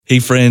Hey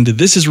friend,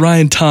 this is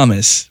Ryan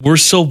Thomas. We're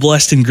so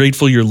blessed and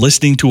grateful you're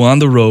listening to On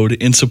the Road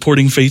and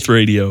supporting Faith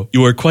Radio.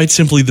 You are quite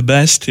simply the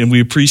best, and we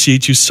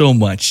appreciate you so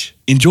much.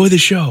 Enjoy the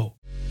show.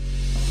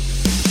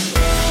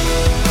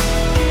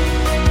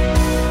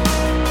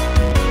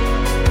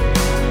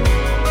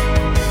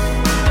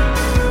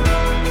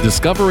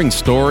 Discovering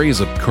stories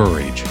of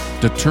courage,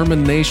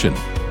 determination,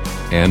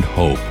 and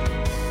hope.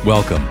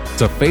 Welcome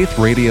to Faith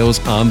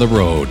Radio's On the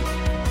Road.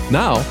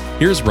 Now,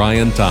 here's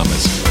Ryan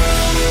Thomas.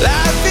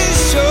 Life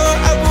is short,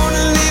 I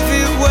wanna live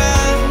it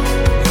well.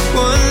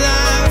 One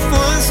life,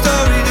 one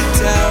story to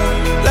tell.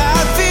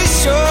 Life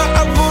is short,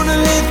 I wanna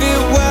live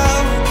it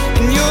well.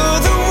 And you're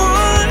the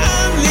one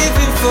I'm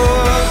living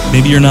for.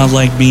 Maybe you're not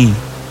like me.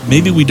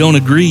 Maybe we don't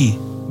agree.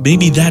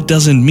 Maybe that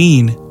doesn't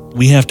mean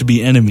we have to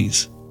be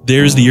enemies.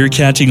 There's the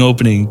ear-catching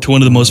opening to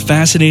one of the most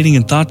fascinating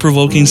and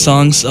thought-provoking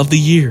songs of the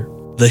year.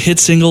 The hit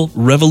single,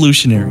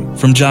 Revolutionary,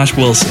 from Josh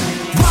Wilson.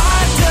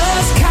 Why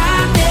does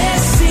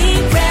kindness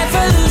seem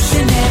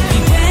revolutionary?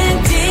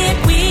 When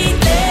did we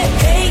let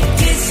hate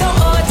get so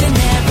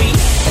ordinary?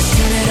 Let's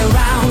turn it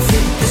around,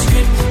 flip the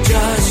script,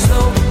 judge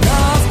slow,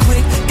 love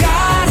quick.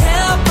 God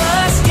help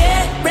us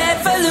get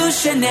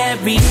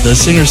revolutionary. The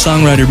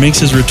singer-songwriter makes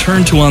his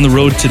return to On the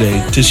Road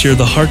today to share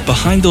the heart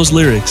behind those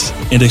lyrics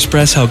and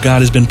express how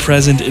God has been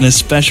present in a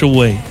special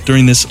way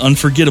during this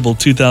unforgettable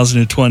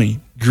 2020.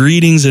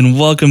 Greetings and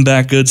welcome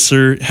back, good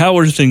sir. How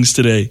are things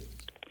today?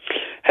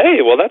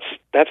 Hey, well,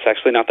 that's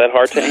actually not that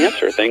hard to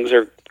answer. Things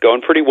are going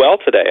pretty well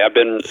today. I've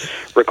been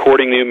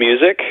recording new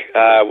music.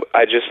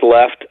 I just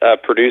left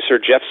producer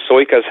Jeff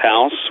Soika's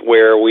house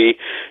where we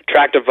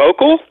tracked a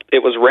vocal.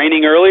 It was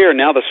raining earlier, and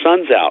now the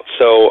sun's out.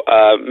 So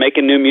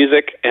making new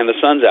music and the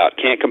sun's out.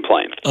 Can't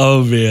complain.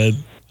 Oh, man.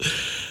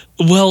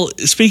 Well,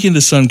 speaking of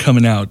the sun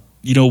coming out,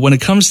 you know, when it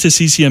comes to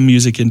CCM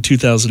music in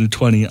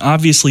 2020,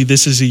 obviously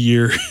this is a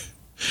year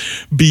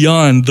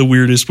beyond the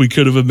weirdest we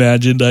could have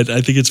imagined. I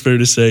think it's fair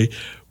to say.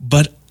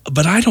 But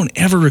I don't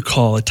ever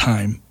recall a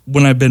time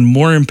when I've been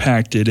more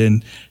impacted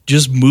and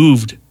just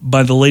moved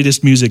by the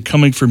latest music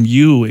coming from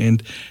you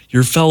and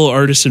your fellow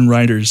artists and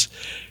writers.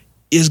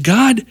 Is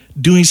God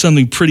doing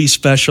something pretty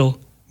special,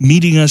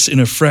 meeting us in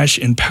a fresh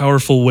and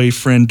powerful way,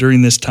 friend,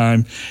 during this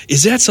time?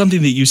 Is that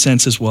something that you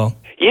sense as well?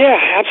 Yeah,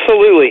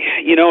 absolutely.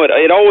 You know,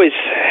 it always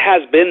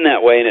has been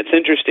that way, and it's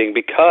interesting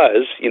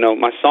because, you know,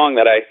 my song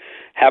that I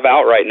have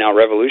out right now,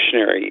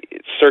 Revolutionary,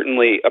 it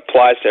certainly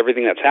applies to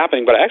everything that's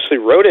happening, but I actually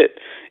wrote it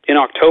in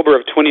October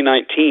of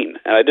 2019,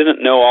 and I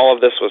didn't know all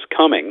of this was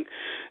coming.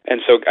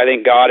 And so I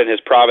think God in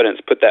His providence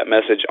put that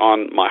message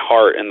on my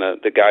heart, and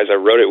the guys I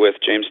wrote it with,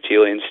 James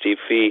Thiele and Steve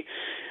Fee.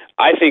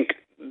 I think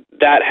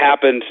that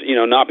happened, you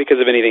know, not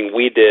because of anything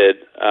we did.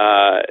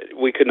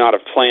 We could not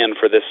have planned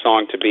for this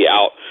song to be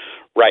out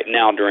right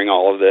now during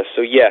all of this.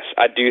 So yes,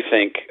 I do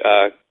think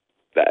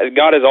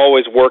God is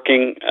always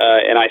working,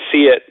 and I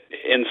see it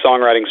in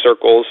songwriting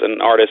circles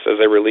and artists as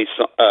they release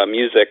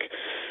music.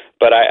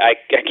 But I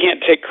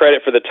can't take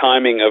credit for the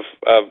timing of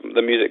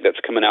the music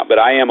that's coming out. But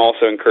I am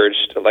also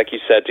encouraged, like you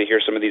said, to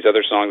hear some of these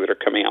other songs that are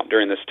coming out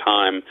during this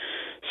time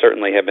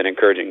certainly have been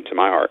encouraging to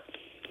my heart.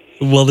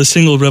 Well, the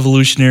single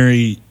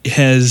Revolutionary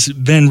has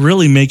been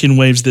really making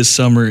waves this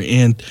summer,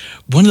 and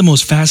one of the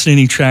most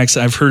fascinating tracks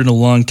I've heard in a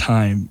long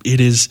time. It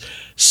is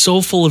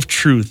so full of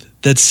truth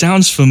that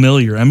sounds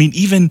familiar. I mean,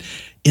 even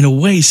in a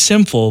way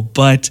simple,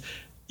 but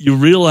you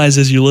realize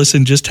as you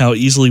listen just how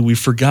easily we've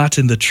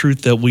forgotten the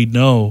truth that we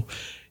know.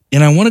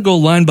 And I want to go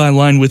line by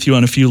line with you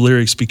on a few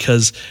lyrics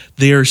because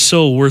they are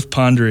so worth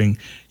pondering.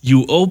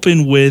 You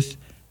open with,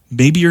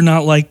 maybe you're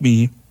not like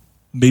me,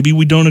 maybe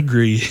we don't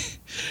agree,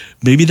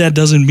 maybe that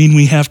doesn't mean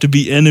we have to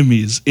be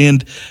enemies.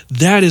 And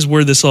that is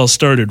where this all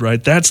started,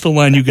 right? That's the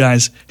line you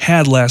guys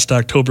had last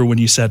October when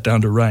you sat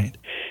down to write.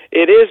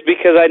 It is,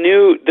 because I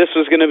knew this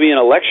was going to be an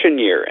election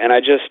year, and I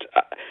just,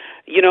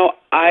 you know,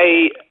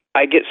 I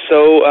get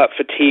so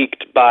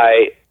fatigued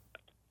by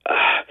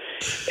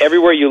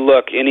everywhere you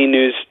look, any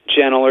news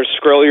channel or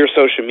scroll your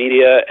social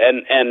media,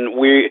 and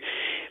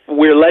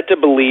we're led to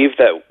believe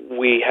that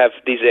we have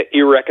these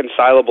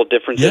irreconcilable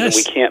differences, yes,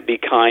 and we can't be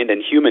kind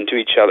and human to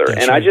each other.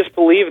 That's and right. I just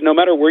believe no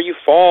matter where you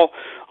fall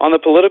on the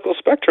political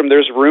spectrum,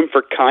 there's room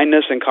for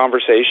kindness and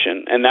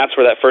conversation. And that's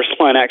where that first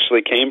line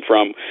actually came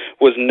from,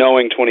 was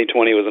knowing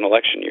 2020 was an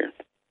election year.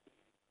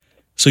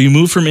 So you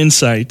move from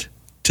insight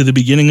to the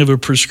beginning of a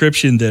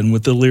prescription then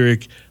with the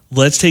lyric,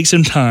 let's take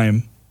some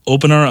time,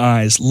 open our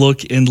eyes, look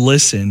and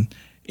listen,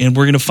 and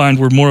we're going to find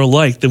we're more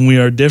alike than we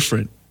are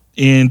different.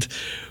 And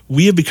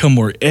we have become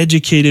more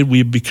educated, we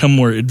have become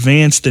more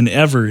advanced than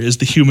ever as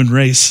the human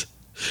race.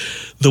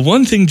 The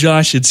one thing,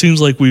 Josh, it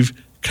seems like we've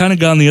kind of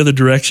gone the other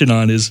direction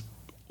on is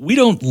we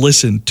don't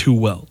listen too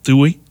well, do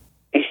we?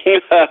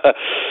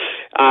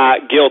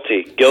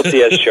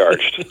 Guilty as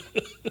charged.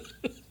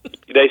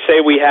 They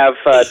say we have,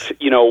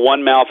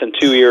 one mouth and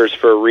two ears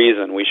for a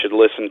reason. We should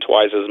listen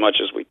twice as much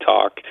as we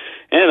talk.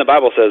 And the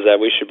Bible says that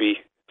we should be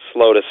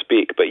slow to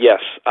speak. But yes,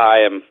 I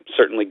am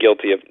certainly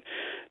guilty of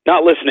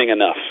not listening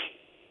enough.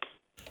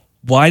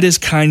 Why does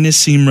kindness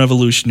seem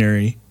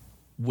revolutionary?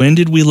 When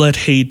did we let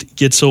hate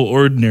get so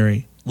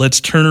ordinary?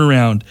 Let's turn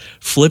around,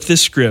 flip the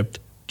script,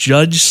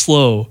 judge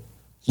slow,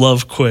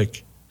 love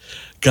quick.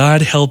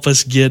 God help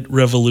us get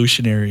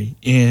revolutionary.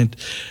 And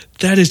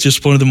that is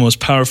just one of the most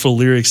powerful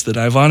lyrics that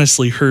I've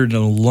honestly heard in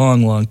a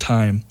long, long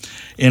time.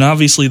 And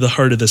obviously the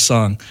heart of the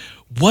song.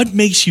 What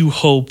makes you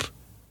hope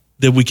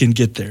that we can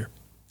get there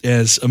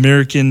as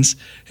Americans,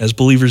 as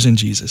believers in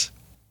Jesus?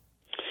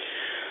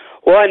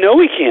 Well, I know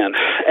we can,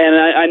 and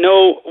I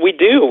know we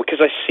do because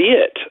I see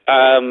it.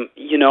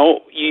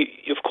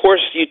 Of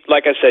course,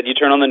 like I said, you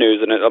turn on the news,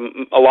 and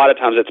a lot of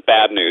times it's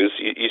bad news.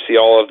 You see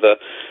all of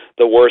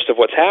the worst of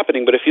what's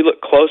happening, but if you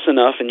look close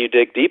enough and you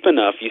dig deep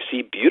enough, you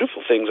see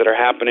beautiful things that are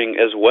happening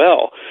as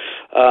well.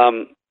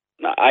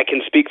 I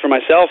can speak for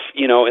myself.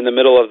 In the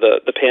middle of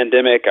the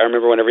pandemic, I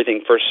remember when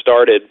everything first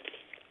started.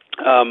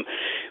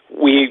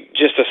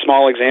 Just a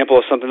small example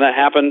of something that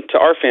happened to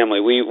our family.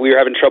 We were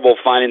having trouble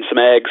finding some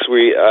eggs.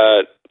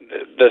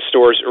 The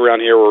stores around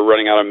here were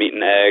running out of meat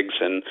and eggs,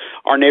 and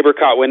our neighbor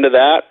caught wind of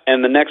that,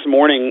 and the next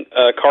morning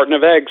a carton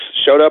of eggs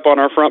showed up on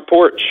our front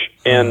porch,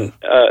 and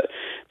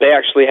they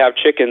actually have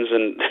chickens,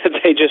 and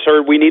they just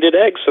heard we needed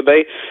eggs, so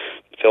they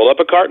filled up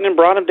a carton and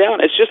brought them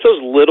down. It's just those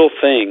little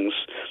things,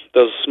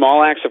 those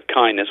small acts of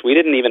kindness. We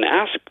didn't even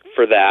ask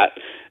for that.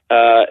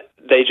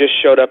 They just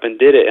showed up and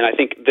did it, and I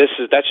think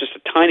that's just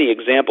a tiny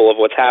example of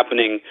what's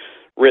happening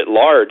writ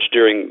large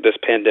during this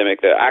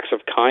pandemic, the acts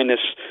of kindness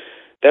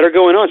that are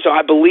going on. So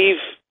I believe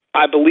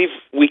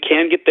we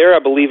can get there. I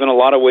believe in a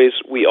lot of ways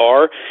we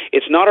are.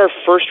 It's not our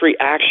first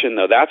reaction,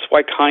 though. That's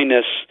why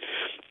kindness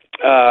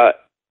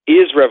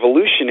is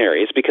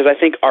revolutionary. It's because I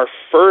think our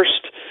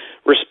first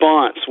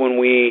response when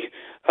we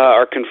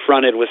are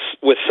confronted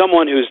with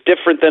someone who's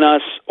different than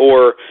us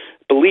or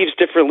believes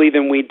differently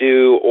than we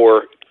do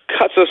or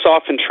cuts us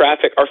off in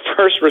traffic, our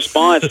first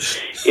response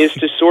is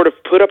to sort of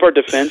put up our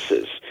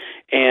defenses.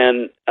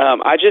 And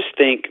I just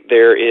think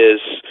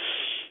there's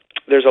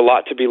a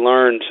lot to be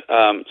learned,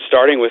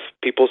 starting with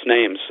people's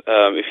names.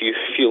 If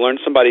you learn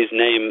somebody's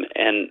name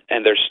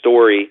and their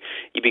story,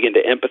 you begin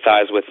to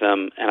empathize with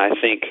them, and I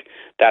think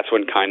that's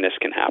when kindness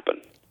can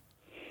happen.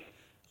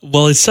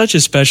 Well, it's such a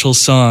special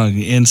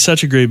song and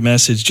such a great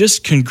message.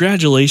 Just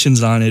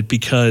congratulations on it,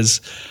 because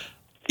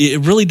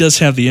it really does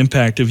have the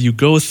impact of you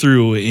go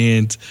through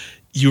and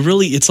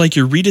it's like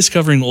you're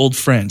rediscovering old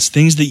friends,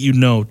 things that you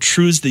know,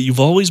 truths that you've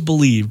always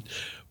believed.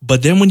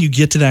 But then when you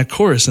get to that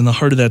chorus in the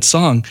heart of that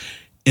song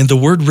and the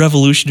word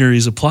revolutionary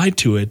is applied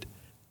to it,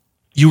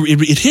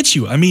 it hits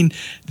you. I mean,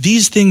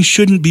 these things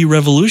shouldn't be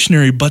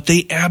revolutionary, but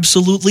they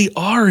absolutely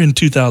are in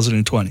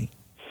 2020.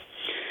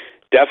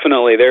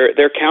 Definitely.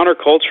 They're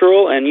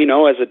countercultural, and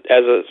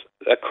as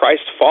a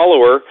Christ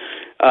follower,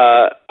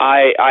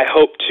 I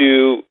hope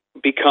to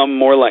become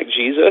more like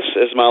Jesus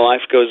as my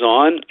life goes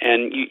on.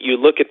 And you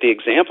look at the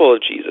example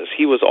of Jesus.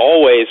 He was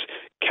always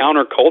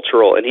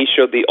countercultural, and he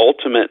showed the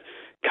ultimate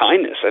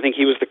kindness. I think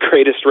he was the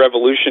greatest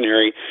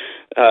revolutionary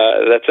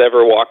that's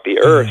ever walked the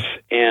earth,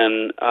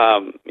 and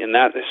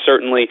that is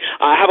certainly.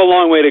 I have a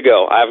long way to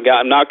go. I've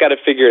not got it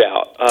figured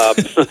out.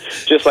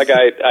 Just like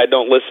I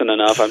don't listen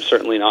enough. I'm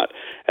certainly not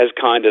as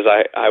kind as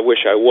I wish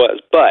I was.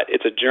 But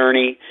it's a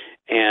journey,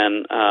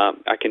 and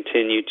I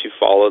continue to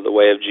follow the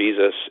way of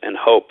Jesus and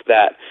hope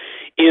that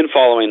in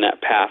following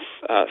that path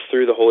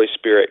through the Holy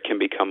Spirit can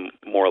become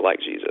more like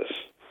Jesus.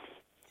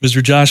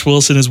 Mr. Josh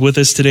Wilson is with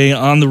us today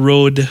on the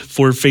road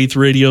for Faith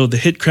Radio, the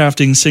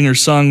hit-crafting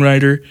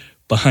singer-songwriter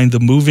behind the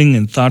moving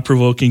and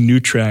thought-provoking new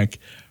track,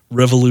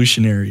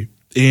 Revolutionary.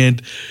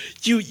 And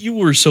you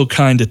were so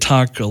kind to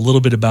talk a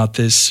little bit about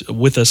this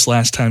with us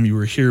last time you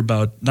were here,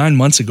 about 9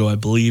 months ago, I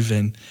believe.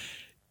 And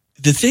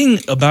the thing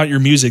about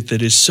your music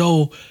that is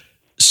so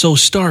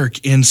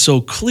stark and so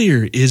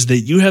clear is that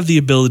you have the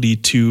ability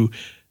to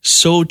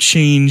so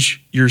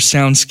change your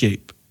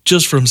soundscape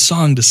just from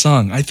song to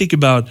song. I think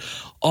about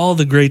all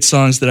the great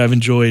songs that I've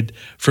enjoyed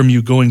from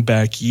you going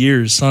back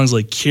years, songs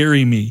like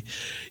Carry Me,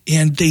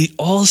 and they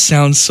all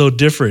sound so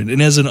different.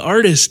 And as an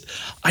artist,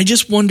 I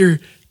just wonder,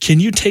 can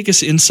you take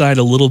us inside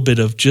a little bit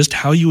of just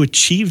how you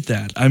achieved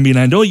that? I mean,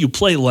 I know you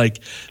play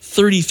like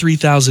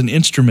 33,000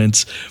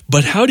 instruments,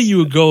 but how do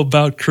you go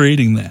about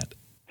creating that?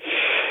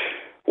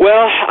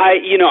 Well,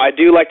 I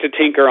do like to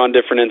tinker on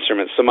different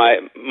instruments. So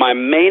my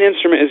main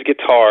instrument is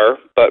guitar,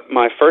 but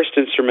my first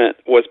instrument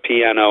was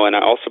piano, and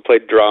I also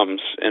played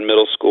drums in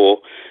middle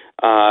school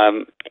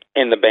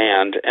in the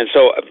band. And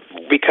so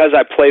because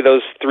I play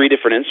those three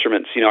different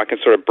instruments, I can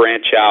sort of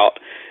branch out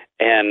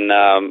and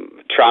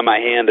try my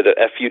hand at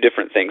a few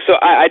different things. So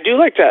I do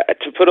like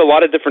to put a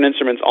lot of different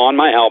instruments on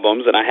my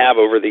albums, and I have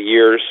over the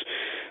years.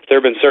 There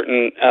have been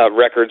certain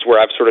records where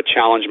I've sort of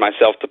challenged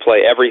myself to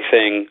play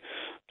everything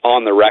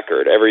on the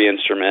record, every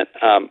instrument.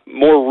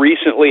 More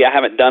recently, I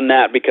haven't done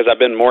that because I've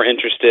been more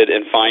interested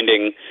in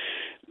finding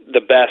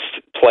the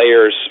best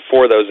players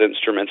for those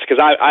instruments,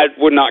 because I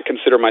would not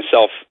consider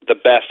myself the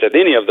best at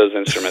any of those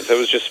instruments. It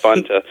was just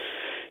fun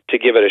to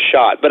give it a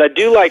shot. But I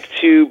do like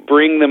to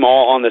bring them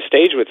all on the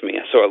stage with me.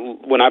 So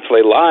when I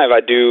play live,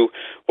 I do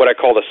what I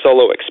call the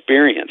solo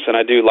experience, and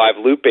I do live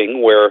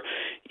looping where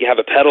you have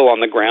a pedal on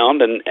the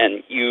ground and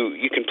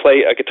you can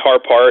play a guitar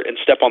part and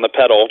step on the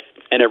pedal,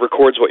 and it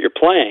records what you're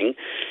playing,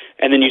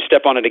 and then you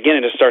step on it again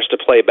and it starts to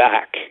play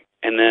back.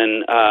 And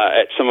then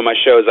at some of my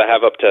shows, I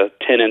have up to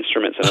 10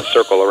 instruments in a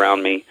circle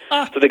around me.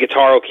 So the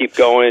guitar will keep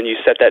going, you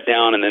set that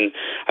down, and then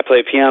I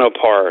play a piano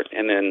part,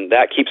 and then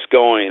that keeps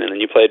going, and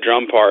then you play a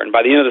drum part. And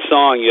by the end of the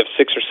song, you have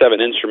 6 or 7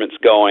 instruments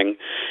going.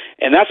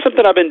 And that's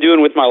something I've been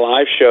doing with my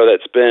live show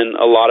that's been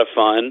a lot of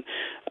fun,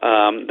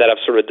 that I've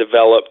sort of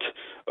developed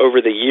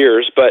over the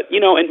years. But, you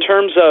know, in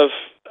terms of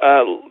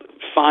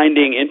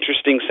finding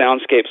interesting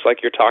soundscapes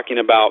like you're talking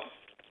about,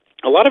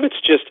 a lot of it's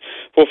just,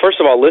 well,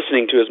 first of all,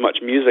 listening to as much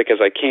music as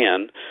I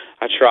can.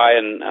 I try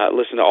and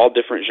listen to all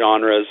different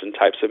genres and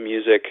types of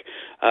music,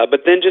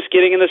 but then just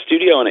getting in the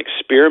studio and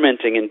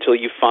experimenting until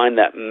you find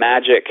that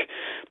magic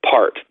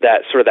part,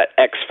 that sort of that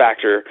X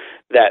factor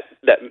that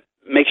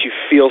makes you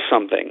feel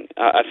something.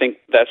 I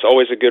think that's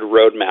always a good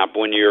roadmap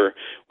when you're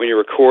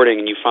recording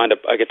and you find a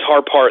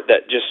guitar part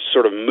that just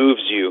sort of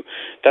moves you.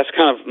 That's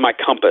kind of my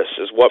compass,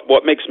 is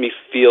what makes me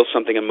feel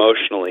something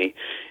emotionally.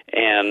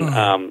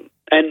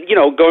 And you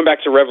know, going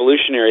back to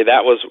Revolutionary,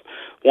 that was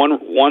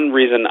one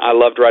reason I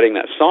loved writing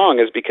that song,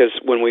 is because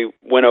when we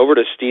went over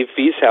to Steve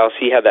Fee's house,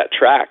 he had that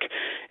track,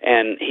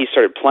 and he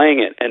started playing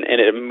it, and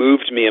it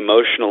moved me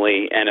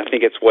emotionally, and I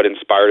think it's what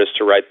inspired us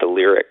to write the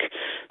lyric.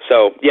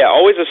 So, yeah,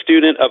 always a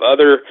student of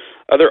other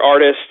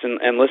artists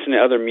and listening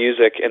to other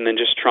music, and then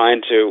just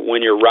trying to,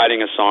 when you're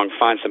writing a song,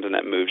 find something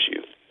that moves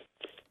you.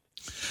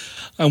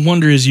 I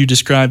wonder, as you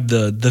describe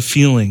the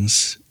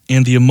feelings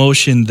and the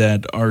emotion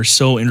that are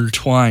so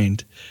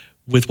intertwined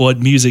with what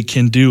music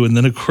can do, and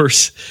then, of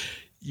course,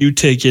 you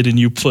take it and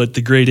you put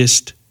the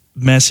greatest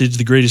message,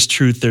 the greatest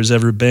truth there's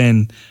ever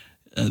been,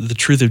 the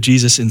truth of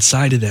Jesus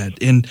inside of that.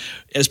 And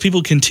as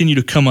people continue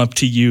to come up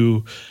to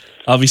you,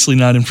 obviously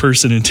not in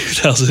person in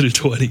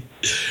 2020,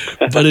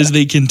 but as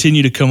they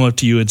continue to come up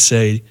to you and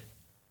say,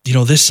 you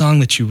know, this song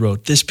that you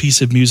wrote, this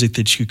piece of music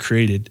that you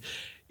created,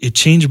 it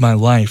changed my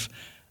life.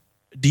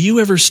 Do you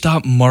ever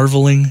stop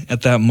marveling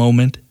at that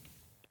moment?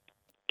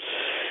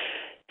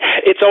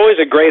 It's always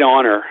a great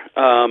honor.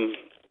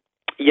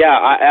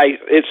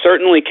 It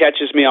certainly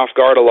catches me off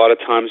guard a lot of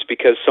times,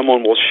 because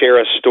someone will share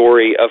a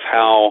story of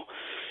how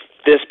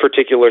this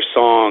particular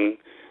song,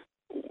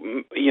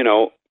 you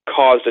know,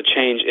 caused a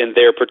change in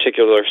their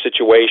particular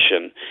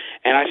situation.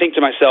 And I think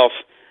to myself,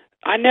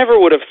 I never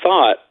would have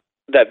thought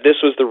that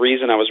this was the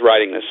reason I was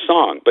writing this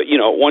song. But, you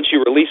know, once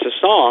you release a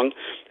song,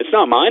 it's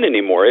not mine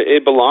anymore.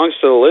 It belongs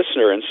to the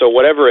listener. And so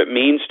whatever it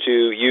means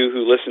to you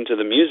who listen to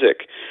the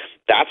music,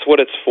 that's what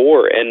it's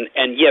for. And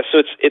yes,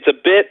 so it's a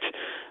bit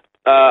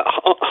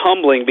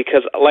humbling,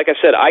 because, like I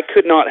said, I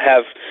could not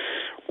have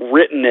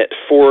written it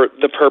for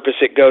the purpose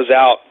it goes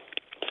out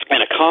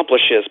and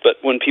accomplishes. But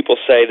when people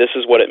say this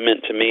is what it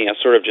meant to me, I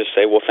sort of just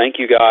say, well, thank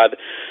you, God,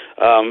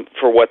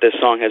 for what this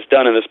song has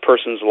done in this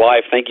person's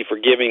life. Thank you for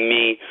giving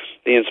me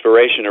the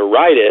inspiration to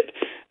write it.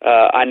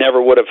 I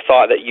never would have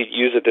thought that you'd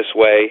use it this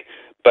way,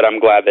 but I'm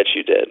glad that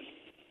you did.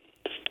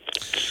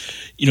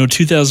 You know,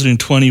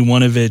 2020,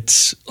 one of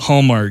its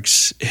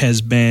hallmarks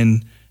has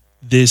been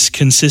this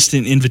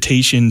consistent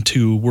invitation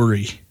to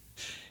worry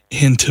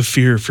and to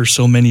fear for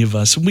so many of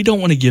us. We don't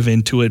want to give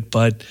into it,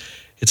 but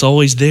it's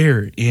always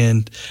there.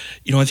 And,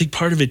 you know, I think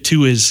part of it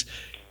too is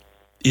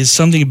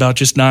something about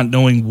just not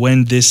knowing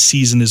when this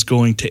season is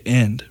going to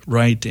end,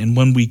 right? And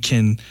when we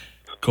can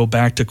go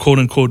back to quote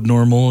unquote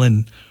normal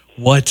and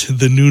what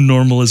the new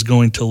normal is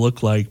going to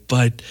look like.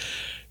 But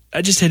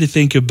I just had to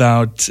think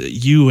about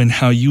you and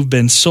how you've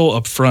been so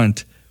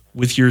upfront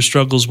with your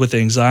struggles with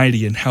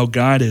anxiety, and how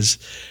God has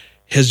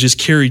just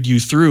carried you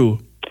through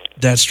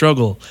that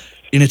struggle.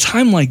 In a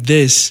time like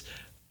this,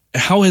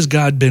 how has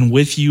God been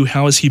with you?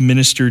 How has he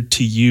ministered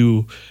to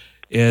you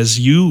as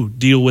you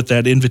deal with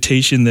that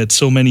invitation that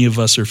so many of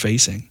us are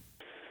facing?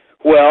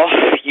 Well,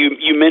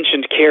 you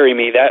mentioned Carry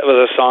Me. That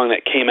was a song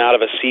that came out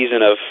of a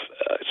season of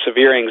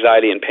severe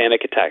anxiety and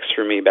panic attacks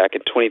for me back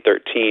in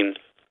 2013.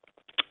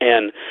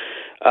 And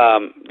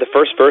the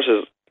first verse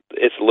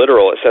it's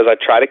literal. It says, I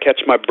try to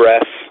catch my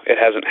breath. It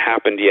hasn't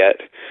happened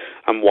yet.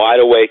 I'm wide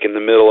awake in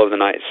the middle of the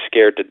night,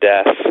 scared to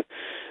death.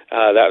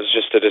 That was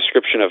just a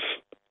description of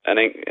an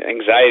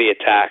anxiety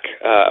attack.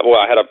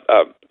 I had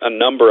a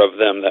number of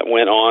them that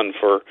went on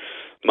for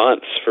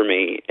months for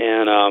me.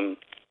 And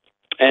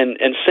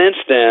since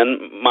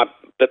then,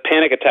 the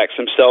panic attacks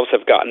themselves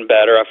have gotten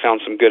better. I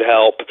found some good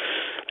help,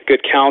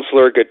 good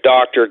counselor, good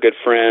doctor, good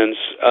friends.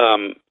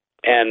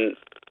 And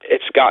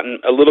it's gotten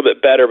a little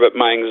bit better, but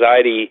my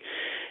anxiety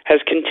has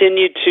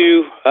continued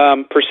to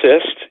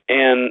persist,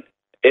 and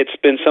it's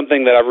been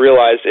something that I've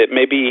realized it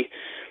may be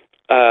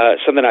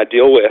something I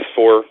deal with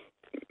for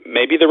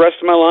maybe the rest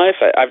of my life.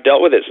 I've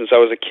dealt with it since I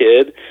was a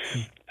kid,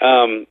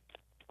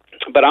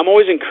 but I'm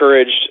always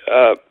encouraged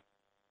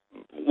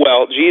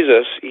Well,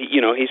 Jesus,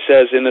 he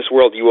says, in this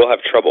world you will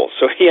have trouble.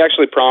 So he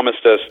actually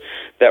promised us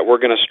that we're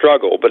going to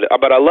struggle. But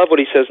I love what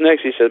he says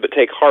next. He says, but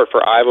take heart,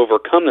 for I've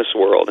overcome this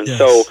world. And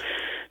so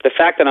the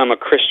fact that I'm a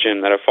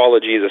Christian, that I follow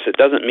Jesus, it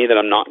doesn't mean that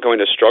I'm not going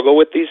to struggle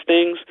with these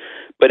things,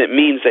 but it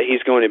means that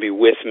he's going to be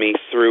with me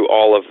through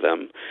all of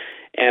them.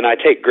 And I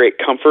take great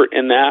comfort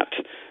in that.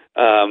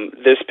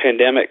 This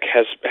pandemic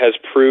has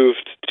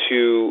proved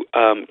to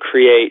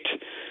create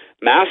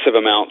massive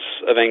amounts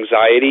of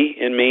anxiety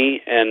in me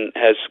and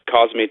has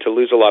caused me to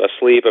lose a lot of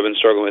sleep. I've been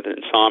struggling with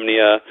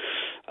insomnia.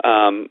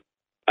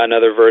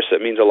 Another verse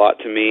that means a lot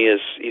to me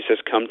is, he says,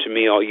 come to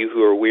me, all you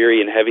who are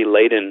weary and heavy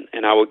laden,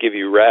 and I will give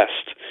you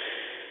rest.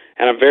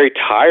 And I'm very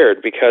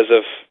tired because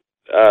of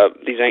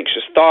these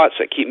anxious thoughts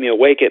that keep me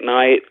awake at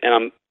night.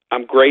 And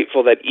I'm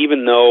grateful that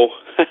even though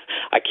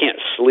I can't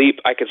sleep,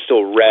 I can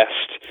still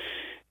rest,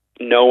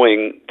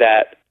 knowing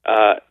that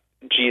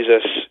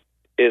Jesus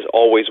is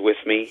always with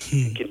me,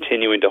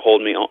 continuing to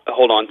hold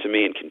on to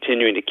me, and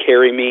continuing to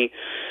carry me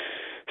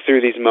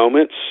through these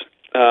moments.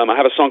 I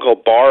have a song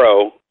called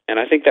Borrow, and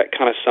I think that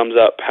kind of sums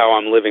up how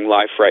I'm living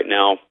life right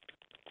now.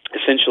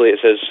 Essentially, it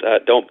says,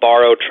 don't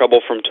borrow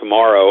trouble from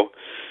tomorrow.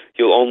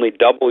 You'll only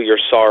double your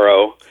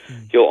sorrow.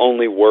 You'll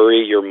only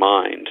worry your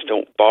mind.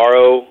 Don't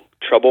borrow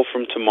trouble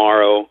from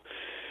tomorrow.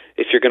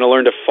 If you're going to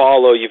learn to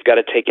follow, you've got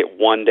to take it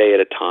one day at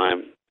a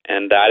time.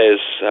 And that is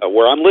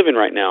where I'm living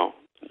right now.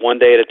 One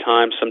day at a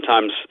time,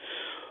 sometimes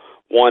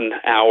 1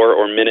 hour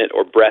or minute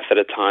or breath at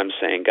a time,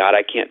 saying, God,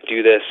 I can't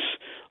do this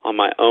on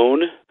my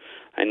own.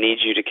 I need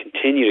you to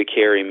continue to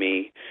carry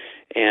me.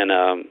 And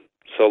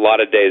so a lot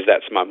of days,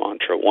 that's my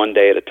mantra, one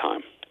day at a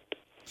time.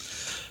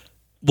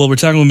 Well, we're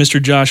talking with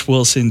Mr. Josh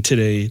Wilson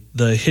today,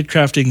 the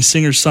hit-crafting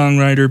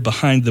singer-songwriter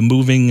behind the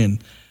moving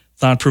and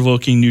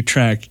thought-provoking new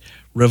track,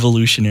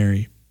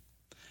 Revolutionary.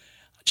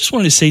 I just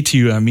wanted to say to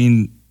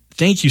you,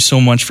 thank you so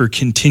much for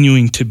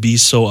continuing to be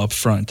so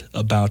upfront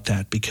about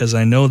that, because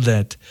I know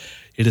that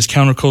it is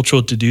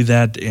countercultural to do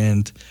that,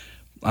 and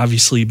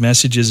obviously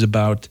messages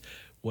about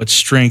what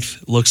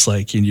strength looks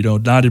like, and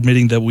not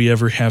admitting that we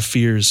ever have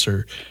fears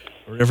or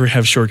ever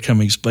have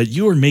shortcomings, but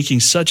you are making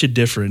such a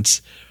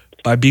difference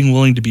by being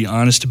willing to be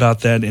honest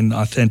about that and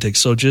authentic.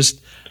 So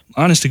just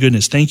honest to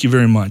goodness, thank you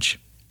very much.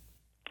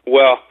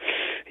 Well,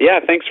 yeah,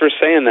 thanks for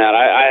saying that.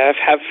 I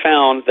have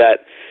found that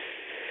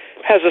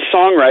as a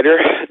songwriter,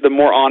 the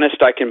more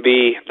honest I can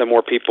be, the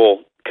more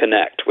people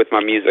connect with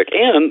my music,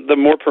 and the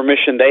more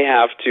permission they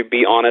have to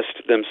be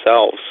honest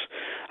themselves.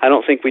 I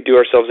don't think we do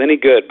ourselves any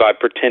good by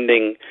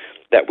pretending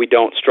that we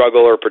don't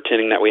struggle or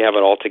pretending that we have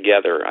it all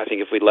together. I think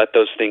if we let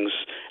those things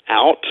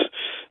out,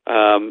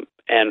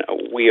 and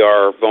we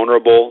are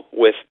vulnerable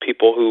with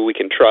people who we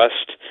can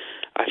trust,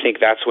 I think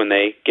that's when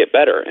they get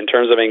better. In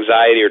terms of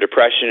anxiety or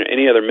depression or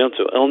any other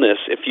mental illness,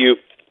 if you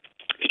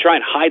try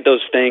and hide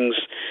those things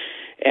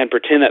and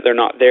pretend that they're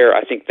not there,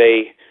 I think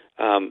they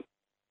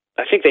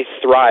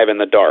thrive in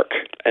the dark.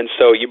 And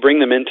so you bring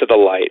them into the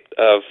light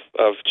of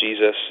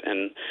Jesus,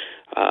 and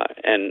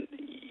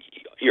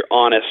you're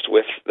honest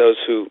with those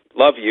who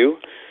love you.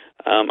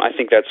 I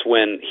think that's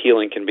when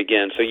healing can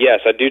begin. So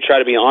yes, I do try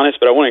to be honest,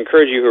 but I want to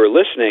encourage you who are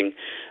listening.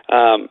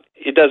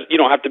 You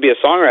don't have to be a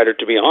songwriter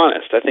to be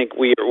honest. I think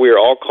we are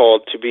all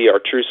called to be our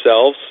true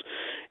selves,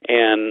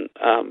 and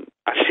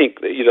I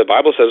think that, the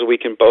Bible says we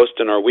can boast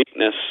in our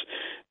weakness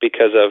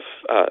because of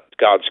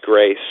God's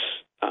grace.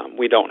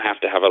 We don't have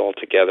to have it all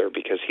together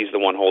because He's the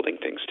one holding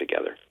things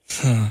together.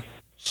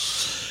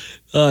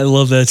 I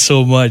love that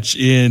so much.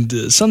 And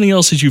something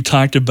else that you've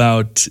talked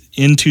about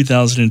in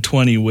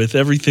 2020 with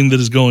everything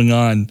that is going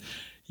on,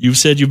 you've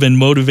said you've been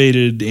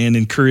motivated and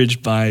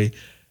encouraged by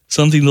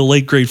something the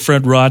late, great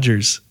Fred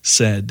Rogers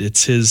said.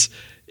 It's his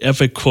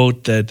epic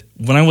quote that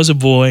when I was a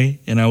boy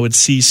and I would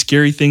see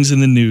scary things in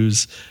the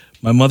news,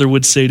 my mother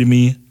would say to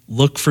me,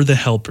 look for the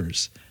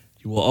helpers.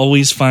 You will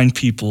always find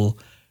people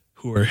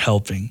who are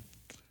helping.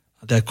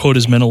 That quote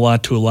has meant a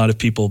lot to a lot of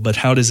people, but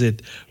how does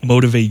it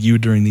motivate you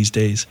during these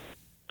days?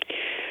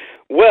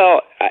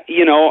 Well,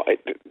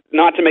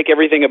 not to make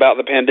everything about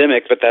the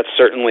pandemic, but that's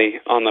certainly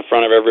on the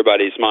front of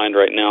everybody's mind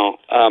right now.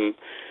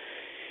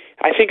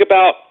 I think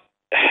about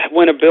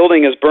when a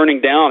building is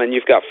burning down and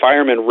you've got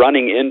firemen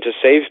running in to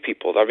save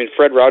people.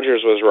 Fred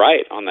Rogers was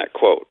right on that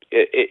quote.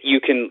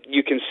 You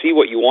can see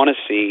what you want to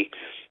see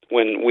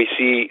when we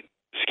see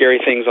scary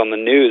things on the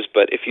news,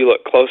 but if you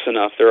look close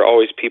enough, there are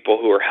always people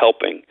who are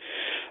helping.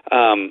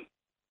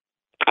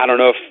 I don't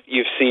know if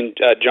you've seen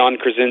John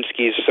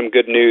Krasinski's Some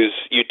Good News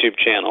YouTube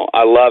channel.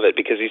 I love it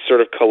because he's sort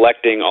of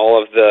collecting all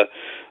of the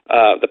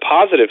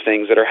positive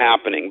things that are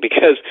happening.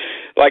 Because,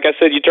 like I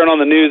said, you turn on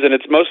the news and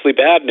it's mostly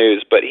bad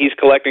news, but he's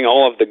collecting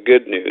all of the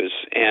good news.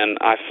 And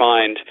I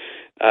find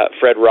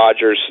Fred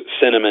Rogers'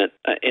 sentiment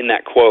in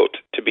that quote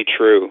to be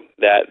true,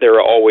 that there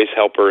are always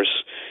helpers.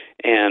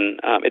 And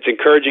it's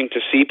encouraging to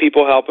see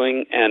people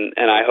helping, and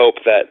I hope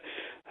that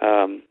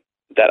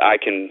I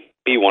can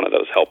be one of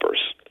those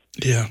helpers.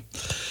 Yeah.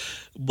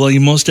 Well,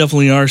 you most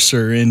definitely are,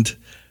 sir. And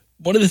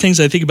one of the things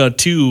I think about,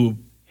 too,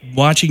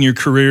 watching your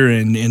career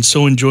and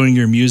so enjoying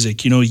your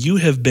music, you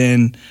have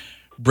been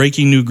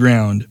breaking new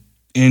ground,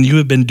 and you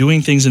have been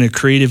doing things in a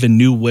creative and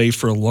new way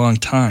for a long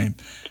time.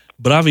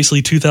 But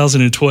obviously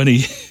 2020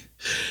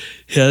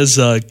 has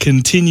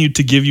continued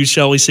to give you,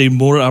 shall we say,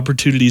 more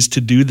opportunities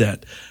to do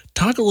that.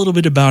 Talk a little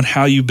bit about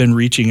how you've been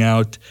reaching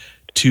out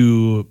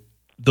to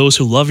those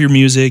who love your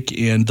music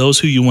and those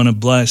who you want to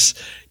bless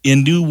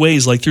in new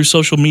ways, like through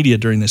social media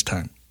during this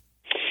time.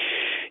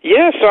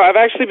 Yeah, so I've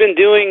actually been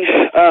doing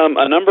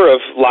a number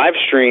of live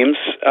streams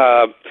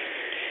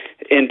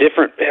in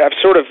different. I've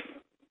sort of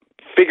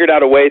figured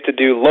out a way to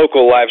do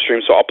local live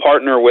streams. So I'll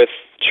partner with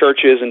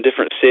churches in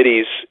different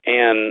cities,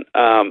 and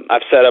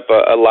I've set up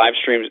a live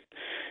stream.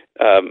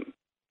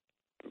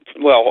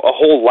 A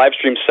whole live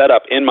stream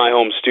setup in my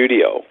home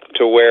studio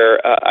to where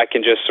I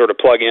can just sort of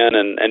plug in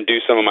and do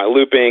some of my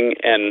looping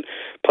and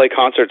play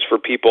concerts for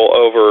people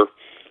over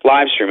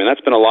live stream, and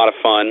that's been a lot of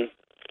fun.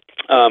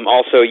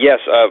 Also, yes,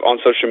 on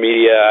social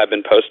media, I've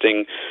been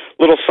posting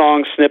little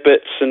song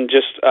snippets and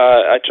just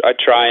I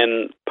try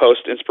and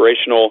post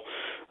inspirational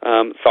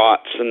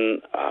thoughts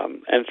and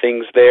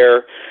things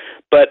there.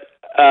 But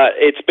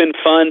it's been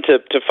fun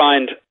to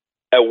find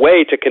a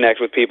way to connect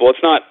with people.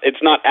 It's not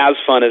as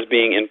fun as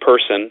being in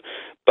person,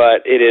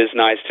 but it is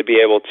nice to be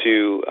able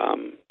to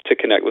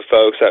connect with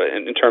folks.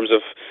 In terms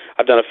of,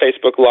 I've done a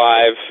Facebook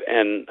Live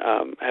and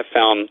have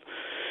found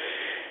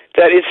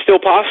that it's still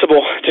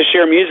possible to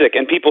share music,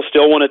 and people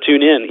still want to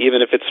tune in,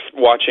 even if it's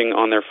watching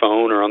on their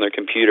phone or on their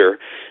computer.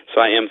 So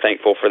I am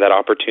thankful for that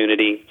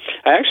opportunity.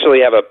 I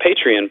actually have a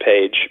Patreon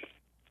page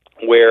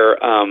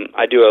where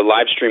I do a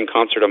live stream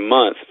concert a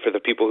month for the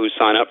people who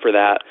sign up for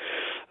that.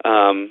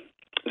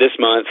 This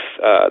month,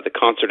 the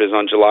concert is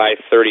on July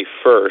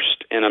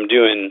 31st, and I'm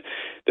doing,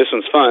 this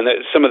one's fun.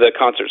 Some of the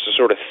concerts are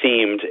sort of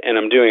themed, and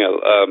I'm doing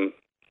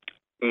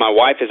my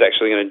wife is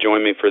actually going to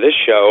join me for this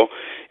show,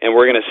 and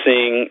we're going to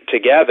sing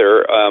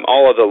together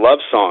all of the love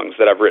songs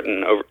that I've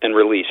written and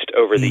released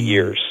over the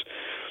years.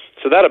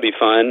 So that'll be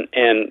fun.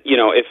 And, you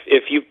know, if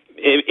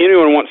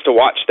anyone wants to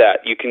watch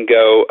that, you can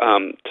go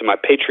to my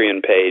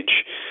Patreon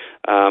page,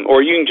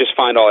 or you can just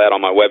find all that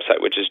on my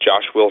website, which is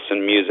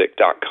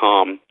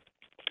joshwilsonmusic.com,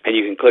 and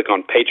you can click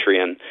on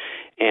Patreon,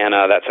 and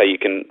that's how you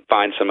can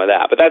find some of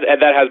that. But that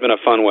has been a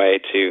fun way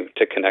to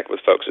connect with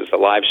folks, is the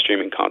live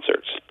streaming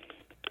concerts.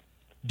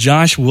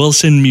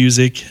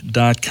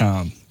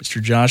 JoshWilsonMusic.com.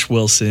 Mr. Josh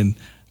Wilson,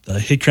 the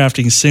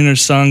Hitcrafting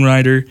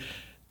singer-songwriter.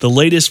 The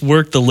latest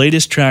work, the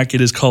latest track,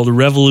 it is called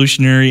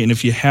Revolutionary, and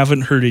if you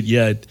haven't heard it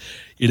yet,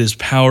 it is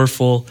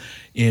powerful,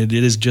 and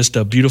it is just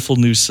a beautiful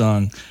new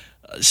song.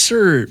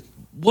 Sir,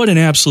 what an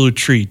absolute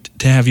treat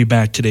to have you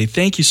back today.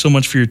 Thank you so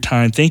much for your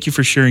time. Thank you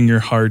for sharing your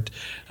heart.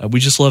 We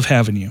just love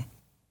having you.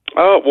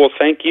 Oh, well,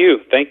 thank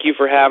you. Thank you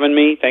for having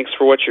me. Thanks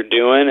for what you're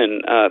doing,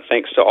 and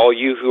thanks to all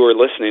you who are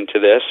listening to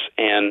this.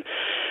 And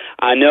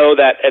I know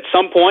that at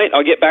some point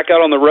I'll get back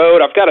out on the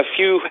road. I've got a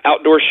few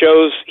outdoor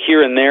shows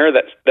here and there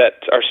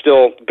that are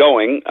still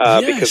going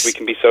because we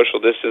can be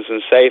social distance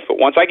and safe. But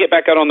once I get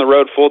back out on the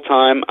road full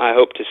time, I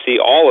hope to see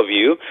all of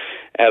you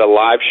at a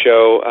live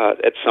show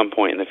at some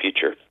point in the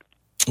future.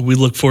 We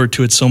look forward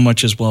to it so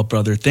much as well,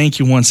 brother. Thank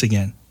you once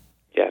again.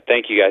 Yeah,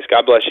 thank you guys.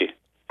 God bless you.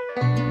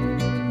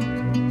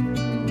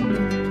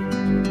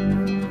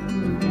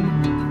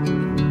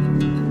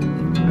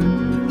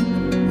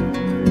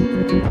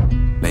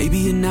 Maybe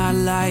you're not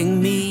like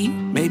me,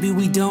 maybe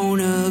we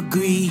don't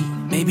agree.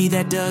 Maybe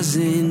that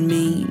doesn't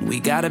mean we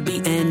gotta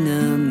be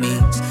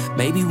enemies.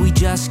 Maybe we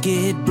just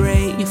get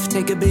brave,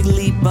 take a big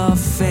leap of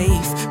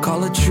faith.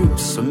 Call a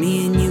truce so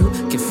me and you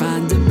can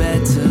find a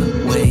better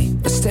way.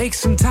 Let's take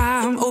some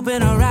time,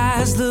 open our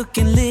eyes, look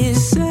and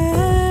listen.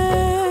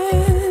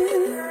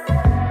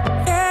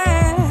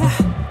 Yeah,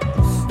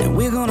 and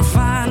we're gonna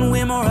find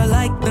we're more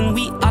alike than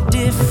we are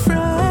different.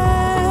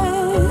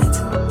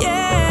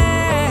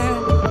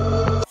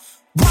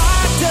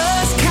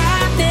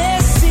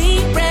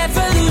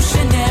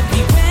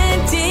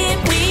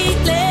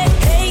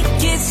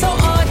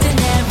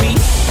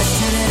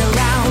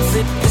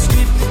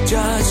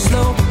 Judge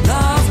slow,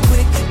 love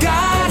quick.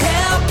 God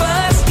help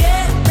us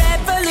get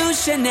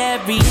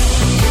revolutionary.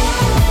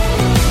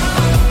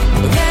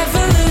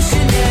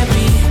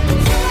 Revolutionary.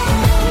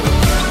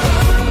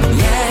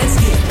 Let's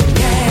get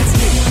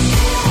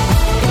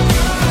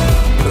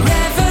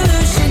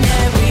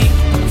revolutionary.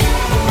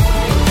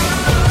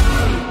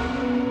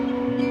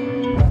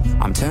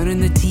 I'm turning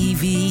the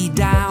TV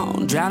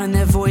down, drowning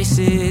their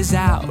voices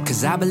out,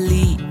 'cause I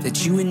believe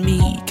that you and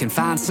me can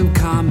find some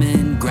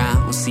common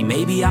ground. See,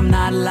 maybe I'm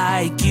not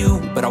like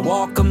you, but I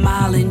walk a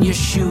mile in your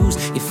shoes.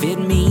 If it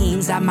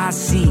means I might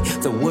see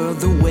the world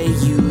the way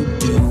you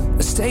do.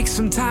 Let's take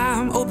some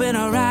time, open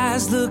our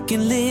eyes, look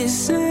and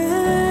listen.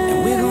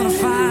 And we're gonna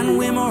find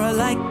we're more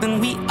alike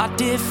than we are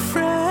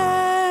different.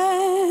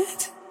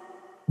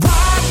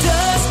 Why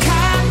does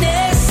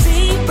kindness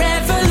seem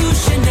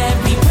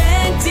revolutionary?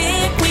 When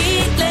did we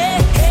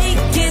let hate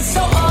get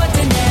so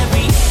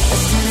ordinary?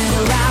 Let's turn it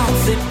around,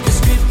 flip the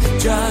script,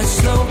 judge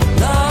slow,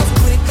 love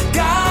quick.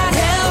 God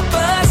help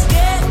us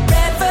get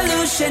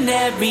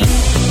revolutionary.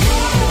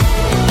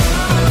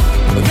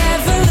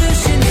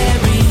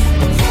 Revolutionary.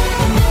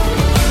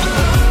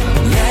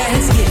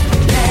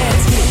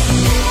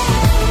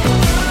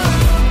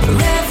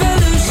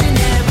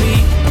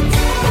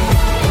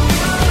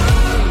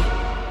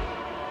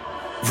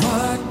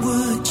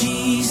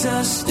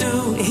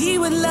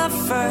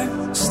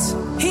 first.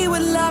 He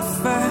would love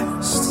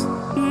first.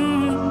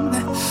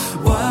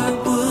 What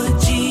would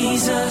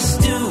Jesus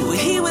do?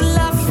 He would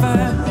love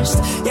first.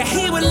 Yeah,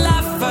 he would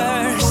love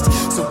first.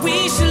 So we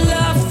should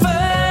love first.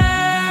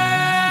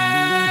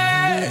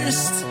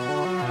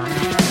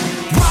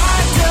 Why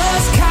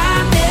does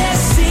kindness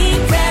seem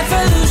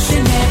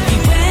revolutionary?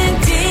 When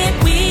did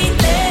we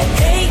let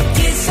hate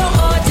get so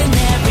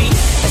ordinary?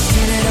 Let's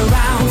turn it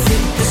around,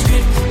 flip the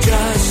script,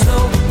 just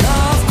slow,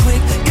 love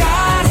quick.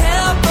 God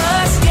help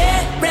us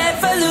get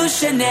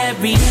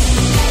revolutionary.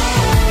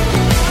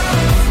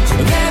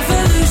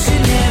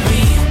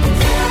 Revolutionary.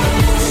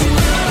 Let's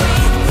get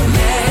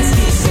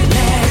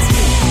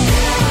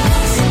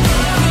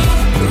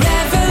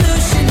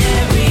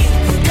revolutionary.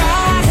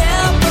 God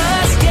help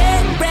us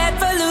get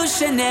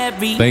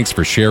revolutionary. Thanks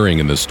for sharing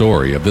in the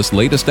story of this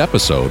latest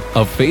episode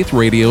of Faith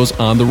Radio's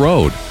On the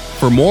Road.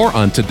 For more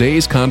on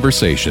today's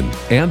conversation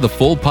and the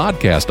full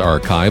podcast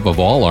archive of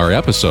all our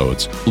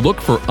episodes,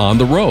 look for On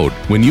the Road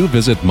when you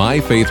visit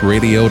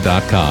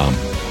myfaithradio.com.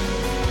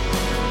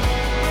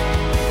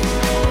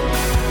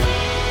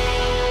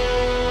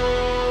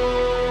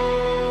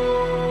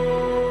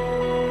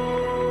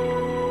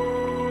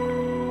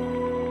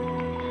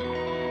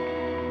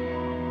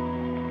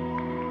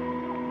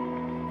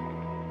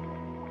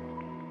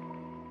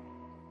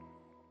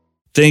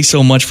 Thanks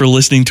so much for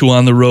listening to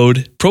On the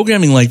Road.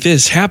 Programming like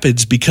this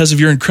happens because of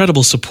your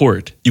incredible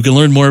support. You can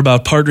learn more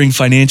about partnering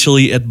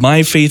financially at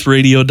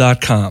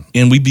myfaithradio.com.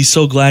 And we'd be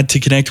so glad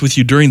to connect with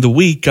you during the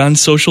week on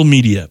social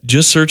media.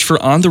 Just search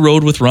for On the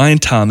Road with Ryan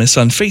Thomas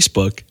on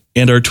Facebook.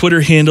 And our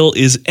Twitter handle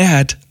is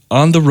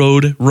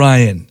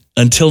 @OnTheRoadRyan.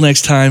 Until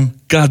next time,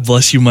 God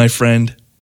bless you, my friend.